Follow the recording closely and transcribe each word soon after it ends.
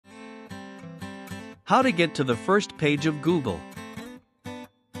How to get to the first page of Google.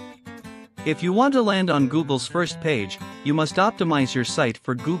 If you want to land on Google's first page, you must optimize your site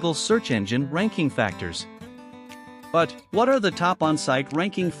for Google's search engine ranking factors. But what are the top on-site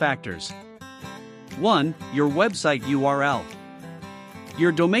ranking factors? 1. Your website URL.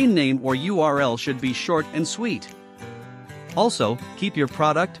 Your domain name or URL should be short and sweet. Also, keep your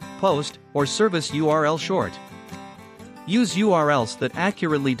product, post, or service URL short. Use URLs that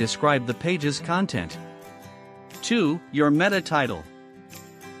accurately describe the page's content. 2. Your meta title.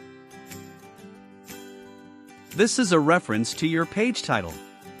 This is a reference to your page title.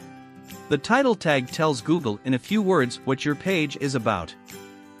 The title tag tells Google in a few words what your page is about.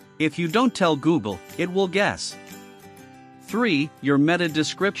 If you don't tell Google, it will guess. 3. Your meta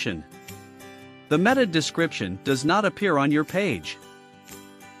description. The meta description does not appear on your page.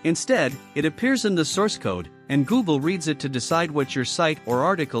 Instead, it appears in the source code, and Google reads it to decide what your site or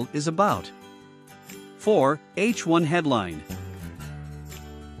article is about. 4. H1 headline.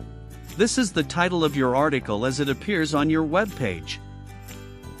 This is the title of your article as it appears on your web page.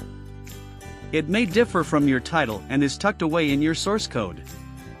 It may differ from your title and is tucked away in your source code.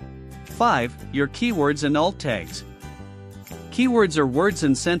 5. Your keywords and alt tags. Keywords are words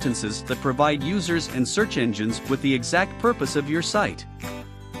and sentences that provide users and search engines with the exact purpose of your site.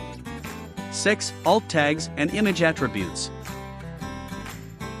 6. Alt tags and image attributes.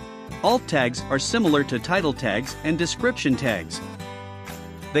 Alt tags are similar to title tags and description tags.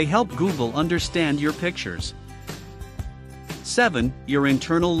 They help Google understand your pictures. 7. Your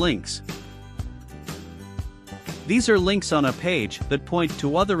internal links. These are links on a page that point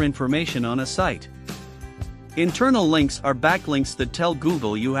to other information on a site. Internal links are backlinks that tell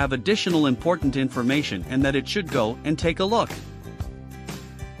Google you have additional important information and that it should go and take a look.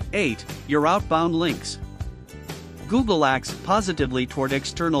 8. Your outbound links. Google acts positively toward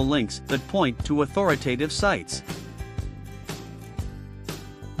external links that point to authoritative sites.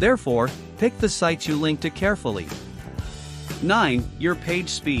 Therefore, pick the sites you link to carefully. 9. Your page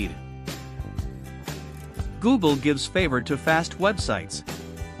speed. Google gives favor to fast websites.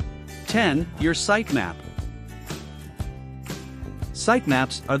 10. Your sitemap.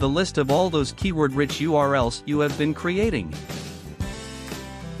 Sitemaps are the list of all those keyword-rich URLs you have been creating.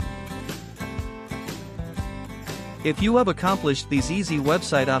 If you have accomplished these easy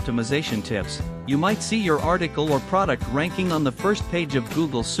website optimization tips, you might see your article or product ranking on the first page of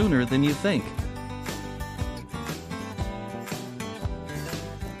Google sooner than you think.